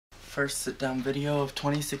First sit down video of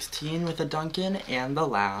 2016 with a Duncan and the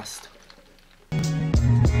last.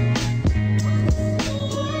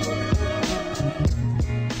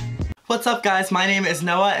 What's up guys, my name is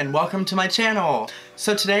Noah and welcome to my channel.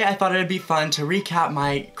 So today I thought it'd be fun to recap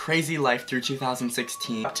my crazy life through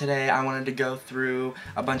 2016. Today I wanted to go through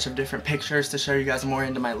a bunch of different pictures to show you guys more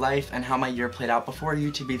into my life and how my year played out before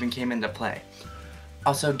YouTube even came into play.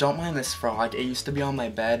 Also, don't mind this frog. It used to be on my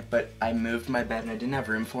bed, but I moved my bed and I didn't have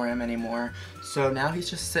room for him anymore. So now he's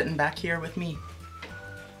just sitting back here with me.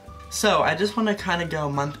 So I just want to kind of go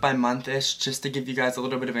month by month-ish just to give you guys a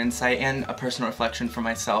little bit of insight and a personal reflection for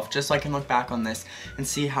myself, just so I can look back on this and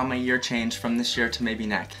see how my year changed from this year to maybe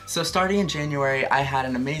next. So starting in January, I had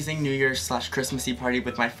an amazing New Year's / Christmassy party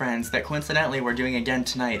with my friends that coincidentally we're doing again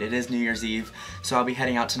tonight. It is New Year's Eve, so I'll be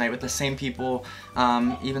heading out tonight with the same people,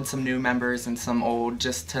 even some new members and some old,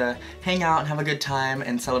 just to hang out and have a good time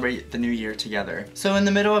and celebrate the new year together. So in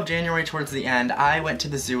the middle of January towards the end, I went to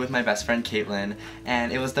the zoo with my best friend Caitlin,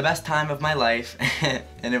 and it was the best time of my life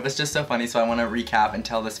and it was just so funny, so I want to recap and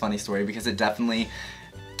tell this funny story because it definitely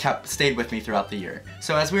stayed with me throughout the year.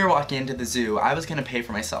 So as we were walking into the zoo, I was gonna pay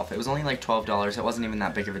for myself. It was only like $12, it wasn't even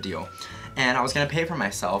that big of a deal, and I was gonna pay for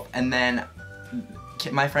myself, and then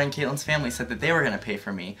my friend Caitlin's family said that they were gonna pay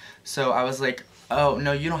for me. So I was like, oh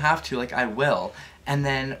no, you don't have to, like I will. And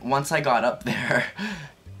then once I got up there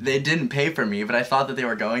they didn't pay for me, but I thought that they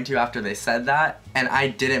were going to after they said that, and I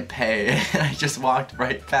didn't pay, and I just walked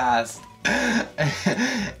right past. And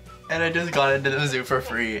I just got into the zoo for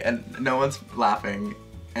free, and no one's laughing,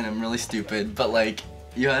 and I'm really stupid, but like,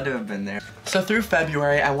 you had to have been there. So through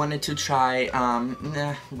February, I wanted to try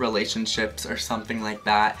relationships or something like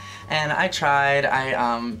that, and I tried.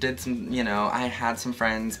 I did some, you know, I had some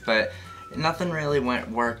friends, but nothing really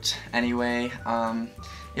worked anyway.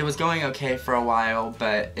 It was going okay for a while,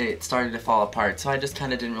 but it started to fall apart, so I just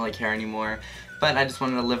kind of didn't really care anymore. But I just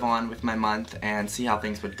wanted to live on with my month and see how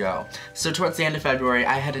things would go. So towards the end of February,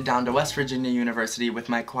 I headed down to West Virginia University with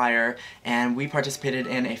my choir, and we participated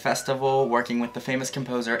in a festival working with the famous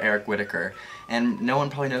composer Eric Whitacre. And no one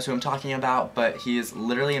probably knows who I'm talking about, but he is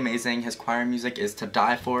literally amazing. His choir music is to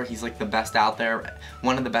die for. He's like the best out there,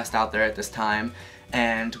 one of the best out there at this time.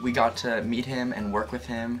 And we got to meet him and work with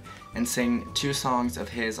him and sing 2 songs of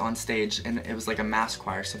his on stage, and it was like a mass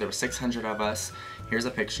choir, so there were 600 of us. Here's a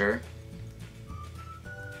picture.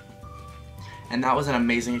 And that was an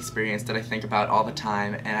amazing experience that I think about all the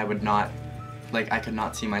time, and I would not, like, I could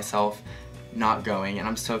not see myself not going, and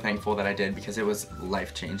I'm so thankful that I did because it was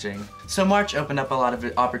life-changing. So March opened up a lot of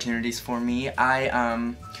opportunities for me.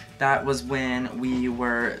 That was when we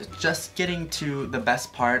were just getting to the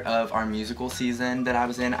best part of our musical season that I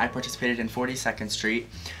was in. I participated in 42nd Street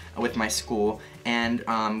with my school, and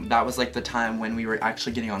that was like the time when we were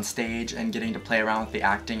actually getting on stage and getting to play around with the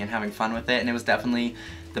acting and having fun with it, and it was definitely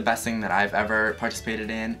the best thing that I've ever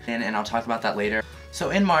participated in, and I'll talk about that later.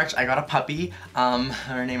 So in March, I got a puppy.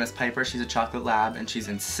 Her name is Piper. She's a chocolate lab, and she's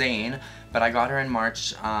insane, but I got her in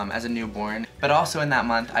March as a newborn. But also in that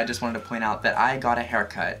month, I just wanted to point out that I got a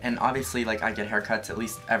haircut, and obviously, like, I get haircuts at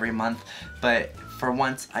least every month, but for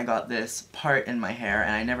once, I got this part in my hair,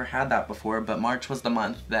 and I never had that before, but March was the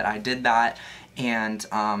month that I did that, and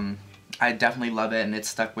I definitely love it, and it's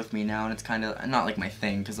stuck with me now, and it's kind of not like my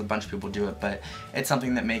thing because a bunch of people do it, but it's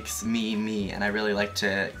something that makes me me, and I really like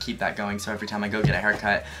to keep that going. So every time I go get a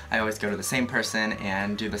haircut, I always go to the same person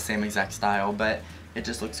and do the same exact style, but it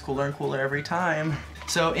just looks cooler and cooler every time.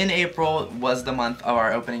 So in April was the month of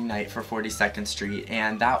our opening night for 42nd Street,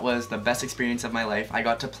 and that was the best experience of my life. I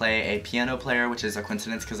got to play a piano player, which is a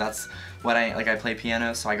coincidence because that's what I play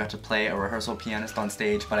piano, so I got to play a rehearsal pianist on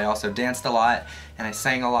stage, but I also danced a lot and I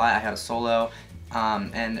sang a lot. I had a solo,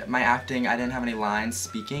 and my acting, I didn't have any lines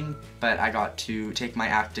speaking, but I got to take my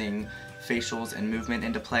acting facials and movement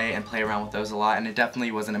into play and play around with those a lot, and it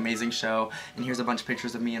definitely was an amazing show. And here's a bunch of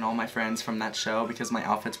pictures of me and all my friends from that show because my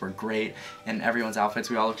outfits were great, and everyone's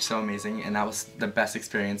outfits, we all looked so amazing, and that was the best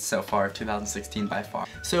experience so far of 2016 by far.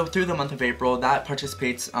 So through the month of April, that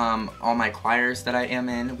participates all my choirs that I am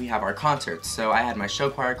in. We have our concerts, so I had my show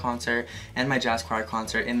choir concert and my jazz choir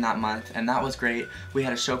concert in that month, and that was great. We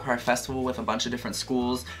had a show choir festival with a bunch of different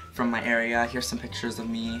schools from my area. Here's some pictures of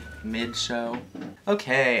me mid-show.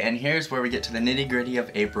 Okay, and here's where we get to the nitty-gritty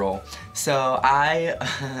of April. So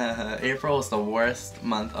April is the worst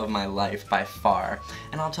month of my life by far,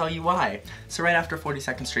 and I'll tell you why. So right after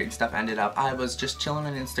 42nd Street and stuff ended up, I was just chilling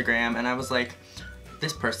on Instagram, and I was like,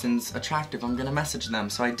 this person's attractive, I'm gonna message them.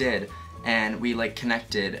 So I did, and we like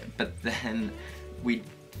connected, but then we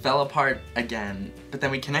fell apart again, but then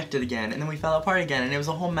we connected again, and then we fell apart again, and it was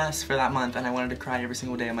a whole mess for that month, and I wanted to cry every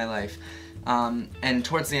single day of my life. And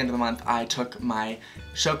towards the end of the month, I took my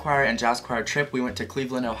show choir and jazz choir trip. We went to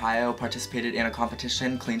Cleveland, Ohio, participated in a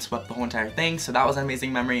competition, clean swept the whole entire thing, so that was an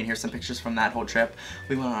amazing memory, and here's some pictures from that whole trip.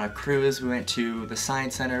 We went on a cruise, we went to the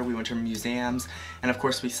Science Center, we went to museums, and of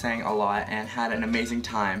course we sang a lot and had an amazing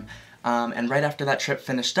time. And right after that trip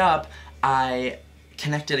finished up, I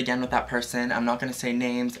connected again with that person. I'm not going to say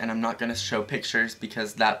names and I'm not going to show pictures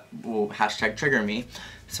because that will hashtag trigger me,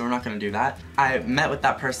 so we're not going to do that. I met with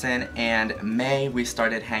that person, and May we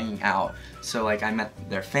started hanging out. So like I met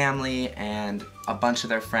their family and a bunch of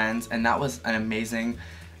their friends, and that was an amazing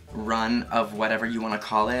run of whatever you want to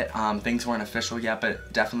call it. Things weren't official yet,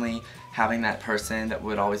 but definitely having that person that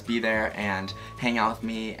would always be there and hang out with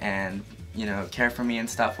me and, you know, care for me and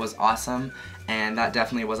stuff was awesome, and that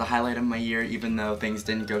definitely was a highlight of my year, even though things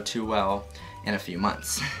didn't go too well in a few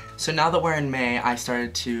months. So now that we're in May, I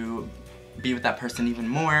started to be with that person even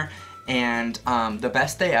more, and the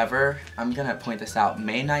best day ever, I'm gonna point this out,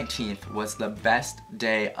 May 19th was the best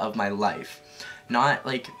day of my life. Not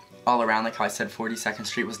like all around, like how I said 42nd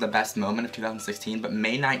Street was the best moment of 2016, but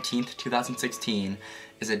May 19th, 2016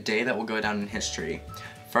 is a day that will go down in history.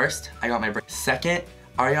 First, I got my break. Second,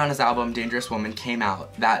 Ariana's album, Dangerous Woman, came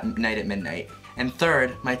out that night at midnight. And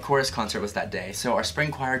third, my chorus concert was that day. So our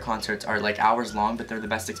spring choir concerts are like hours long, but they're the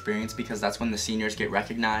best experience because that's when the seniors get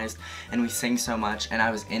recognized and we sing so much. And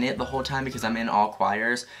I was in it the whole time because I'm in all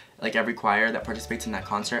choirs. Like every choir that participates in that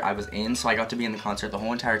concert, I was in, so I got to be in the concert the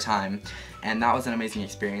whole entire time. And that was an amazing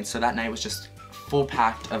experience. So that night was just full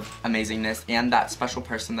packed of amazingness, and that special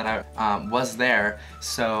person that I was there,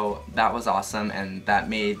 so that was awesome, and that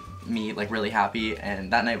made me like really happy,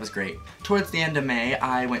 and that night was great. Towards the end of May,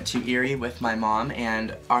 I went to Erie with my mom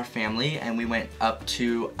and our family, and we went up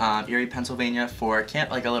to Erie, Pennsylvania for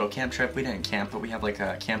camp, like a little camp trip. We didn't camp, but we have like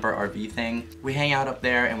a camper RV thing. We hang out up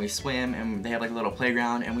there and we swim, and they have like a little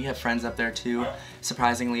playground, and we have friends up there too.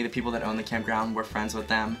 Surprisingly, the people that own the campground were friends with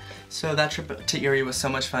them. So that trip to Erie was so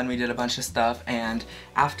much fun. We did a bunch of stuff, and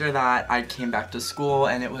after that I came back to school,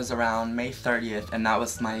 and it was around May 30th, and that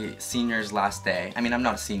was my senior's last day. I mean, I'm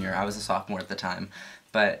not a senior, I was a sophomore at the time,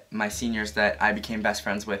 but my seniors that I became best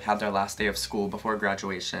friends with had their last day of school before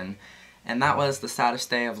graduation. And that was the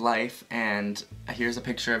saddest day of life, and here's a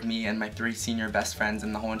picture of me and my 3 senior best friends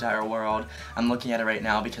in the whole entire world. I'm looking at it right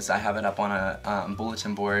now because I have it up on a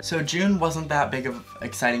bulletin board. So June wasn't that big of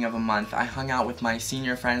exciting of a month. I hung out with my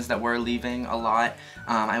senior friends that were leaving a lot.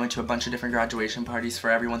 I went to a bunch of different graduation parties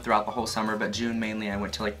for everyone throughout the whole summer, but June mainly I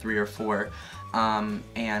went to like 3 or 4.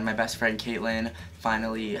 And my best friend Caitlin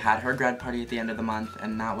finally had her grad party at the end of the month,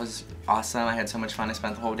 and that was awesome. I had so much fun. I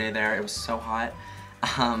spent the whole day there. It was so hot.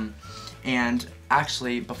 And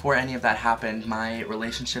actually, before any of that happened, my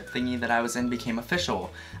relationship thingy that I was in became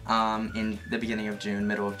official in the beginning of June,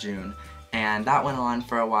 middle of June. And that went on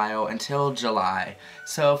for a while until July.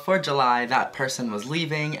 So for July, that person was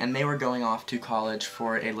leaving, and they were going off to college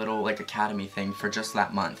for a little like academy thing for just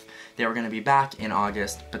that month. They were going to be back in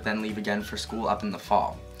August, but then leave again for school up in the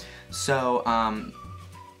fall. So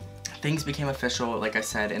things became official, like I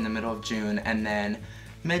said, in the middle of June, and then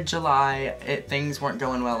mid-July, things weren't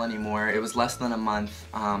going well anymore. It was less than a month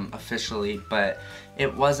officially, but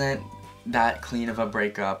it wasn't that clean of a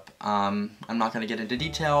breakup. I'm not going to get into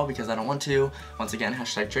detail because I don't want to. Once again,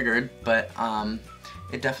 hashtag triggered, but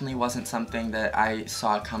it definitely wasn't something that I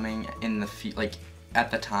saw coming in the at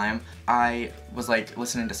the time. I was like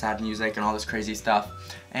listening to sad music and all this crazy stuff,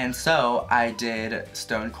 and so I did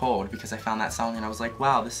Stone Cold because I found that song and I was like,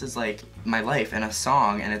 wow, this is like my life in a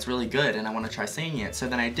song and it's really good and I want to try singing it. So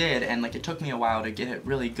then I did, and like it took me a while to get it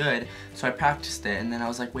really good, so I practiced it, and then I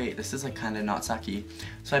was like, wait, this is like kind of not sucky.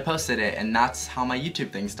 So I posted it, and that's how my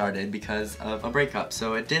YouTube thing started, because of a breakup.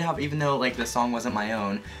 So it did have, even though like the song wasn't my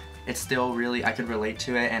own, it's still really, I could relate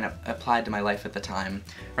to it, and it applied to my life at the time.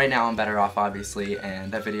 Right now I'm better off, obviously,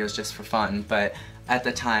 and that video is just for fun, but at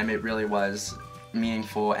the time it really was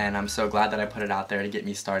meaningful, and I'm so glad that I put it out there to get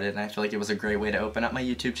me started, and I feel like it was a great way to open up my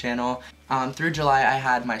YouTube channel. Through July I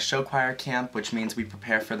had my show choir camp, which means we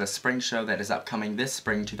prepare for the spring show that is upcoming this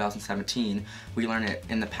spring, 2017. We learned it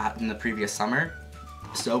in the previous summer.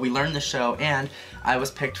 So we learned the show, and I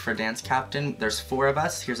was picked for dance captain. There's 4 of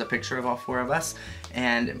us. Here's a picture of all 4 of us,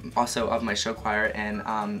 and also of my show choir, and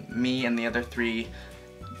me and the other 3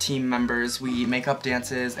 team members. We make up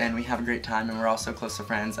dances and we have a great time, and we're all so close to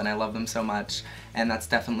friends, and I love them so much, and that's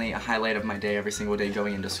definitely a highlight of my day every single day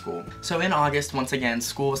going into school. So in August, once again,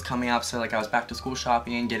 school was coming up, so like I was back to school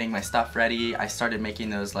shopping, getting my stuff ready. I started making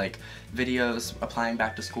those like videos applying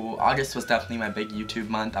back to school. August was definitely my big YouTube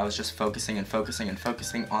month. I was just focusing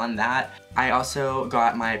on that. I also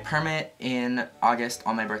got my permit in August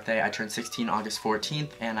on my birthday. I turned 16 August 14th,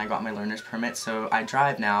 and I got my learner's permit, so I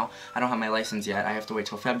drive now. I don't have my license yet. I have to wait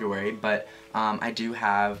till February, but I do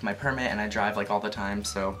have my permit and I drive like all the time.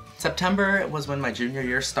 So September was when my junior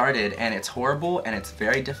year started, and it's horrible and it's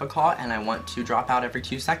very difficult, and I want to drop out every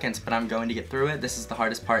 2 seconds, but I'm going to get through it. This is the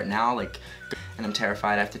hardest part now, like, and I'm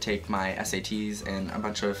terrified. I have to take my SATs and a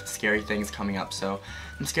bunch of scary things coming up, so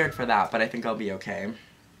I'm scared for that, but I think I'll be okay.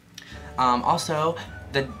 Also,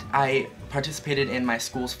 I participated in my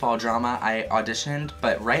school's fall drama. I auditioned,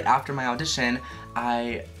 but right after my audition,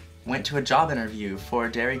 I went to a job interview for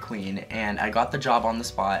Dairy Queen, and I got the job on the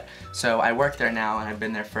spot. So I work there now, and I've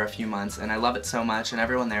been there for a few months, and I love it so much, and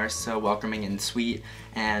everyone there is so welcoming and sweet,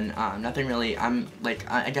 and nothing really,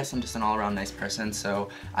 I guess I'm just an all-around nice person, so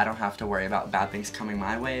I don't have to worry about bad things coming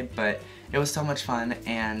my way, but it was so much fun,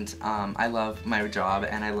 and I love my job,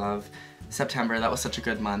 and I love September. That was such a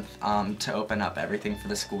good month to open up everything for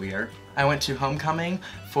the school year. I went to homecoming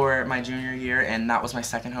for my junior year, and that was my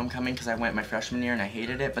second homecoming because I went my freshman year and I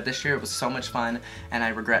hated it, but this year it was so much fun, and I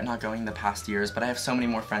regret not going the past years, but I have so many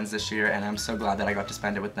more friends this year, and I'm so glad that I got to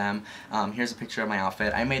spend it with them. Here's a picture of my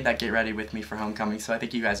outfit. I made that get ready with me for homecoming, so I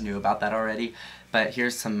think you guys knew about that already, but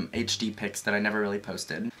here's some HD pics that I never really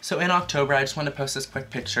posted. So in October, I just wanted to post this quick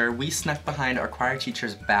picture. We snuck behind our choir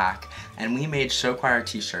teacher's back, and we made show choir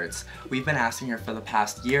t-shirts. We've been asking her for the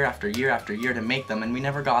past year after year after year to make them, and we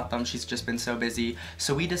never got them. She's just been so busy,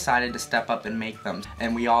 so we decided to step up and make them,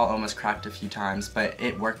 and we all almost cracked a few times, but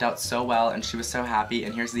it worked out so well, and she was so happy,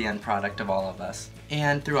 and here's the end product of all of us.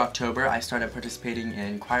 And through October, I started participating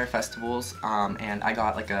in choir festivals, and I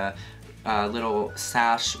got like a little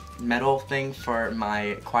sash metal thing for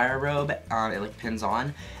my choir robe. It like pins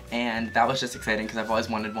on, and that was just exciting because I've always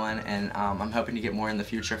wanted one, and I'm hoping to get more in the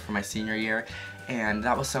future for my senior year, and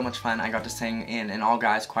that was so much fun. I got to sing in an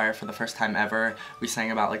all-guys choir for the first time ever. We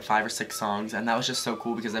sang about like 5 or 6 songs, and that was just so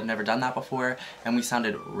cool because I've never done that before, and we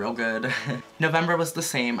sounded real good. November was the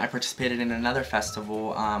same. I participated in another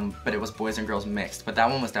festival, but it was boys and girls mixed, but that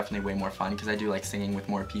one was definitely way more fun because I do like singing with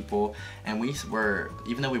more people, and we were,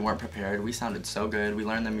 even though we weren't prepared, we sounded so good. We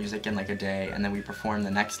learned the music in like a day, and then we performed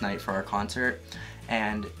the next night for our concert,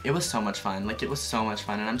 and it was so much fun. Like, it was so much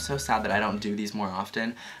fun, and I'm so sad that I don't do these more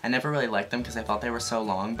often. I never really liked them because I thought they were so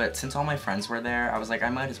long, but since all my friends were there, I was like, I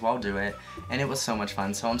might as well do it, and it was so much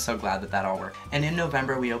fun, so I'm so glad that that all worked. And in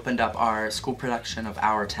November, we opened up our school production of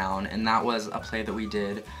Our Town, and that was a play that we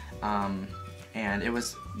did, and it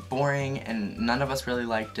was boring, and none of us really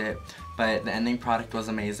liked it, but the ending product was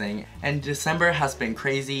amazing. And December has been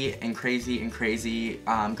crazy and crazy and crazy,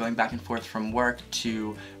 going back and forth from work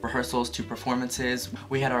to rehearsals to performances.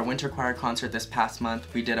 We had our winter choir concert this past month.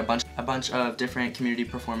 We did a bunch of different community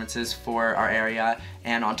performances for our area,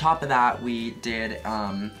 and on top of that, we did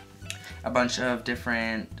a bunch of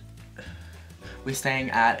different. We sang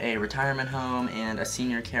at a retirement home and a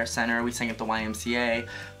senior care center. We sang at the YMCA.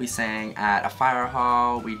 We sang at a fire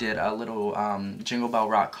hall. We did a little Jingle Bell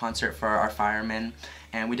Rock concert for our firemen.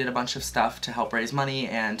 And we did a bunch of stuff to help raise money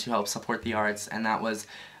and to help support the arts. And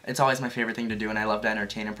it's always my favorite thing to do, and I love to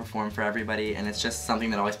entertain and perform for everybody, and it's just something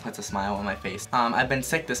that always puts a smile on my face. I've been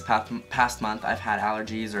sick this past month. I've had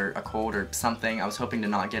allergies or a cold or something. I was hoping to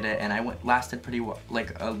not get it, and I lasted pretty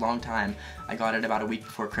like a long time. I got it about a week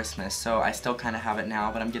before Christmas, so I still kind of have it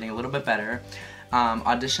now, but I'm getting a little bit better.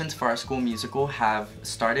 Auditions for our school musical have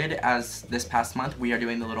started as this past month. We are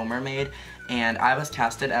doing The Little Mermaid, and I was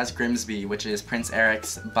casted as Grimsby, which is Prince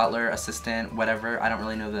Eric's butler, assistant, whatever. I don't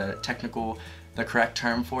really know the correct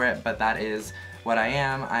term for it, but that is what I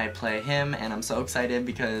am. I play him, and I'm so excited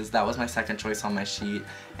because that was my second choice on my sheet,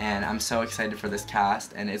 and I'm so excited for this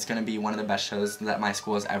cast, and it's going to be one of the best shows that my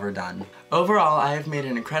school has ever done. Overall, I have made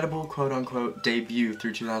an incredible quote-unquote debut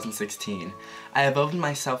through 2016. I have opened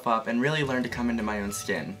myself up and really learned to come into my own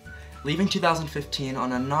skin. Leaving 2015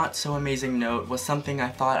 on a not so amazing note was something I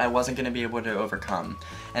thought I wasn't going to be able to overcome,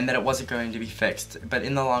 and that it wasn't going to be fixed, but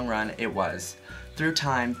in the long run, it was. Through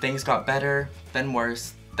time, things got better, then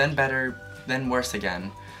worse, then better, then worse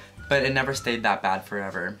again. But it never stayed that bad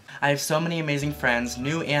forever. I have so many amazing friends,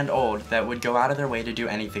 new and old, that would go out of their way to do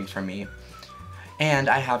anything for me. And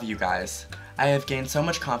I have you guys. I have gained so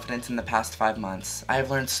much confidence in the past 5 months. I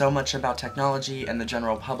have learned so much about technology and the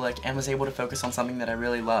general public, and was able to focus on something that I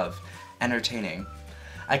really love, entertaining.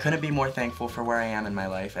 I couldn't be more thankful for where I am in my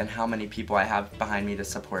life and how many people I have behind me to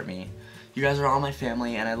support me. You guys are all my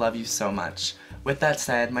family and I love you so much. With that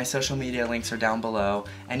said, my social media links are down below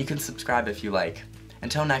and you can subscribe if you like.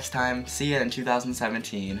 Until next time, see you in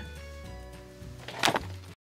 2017.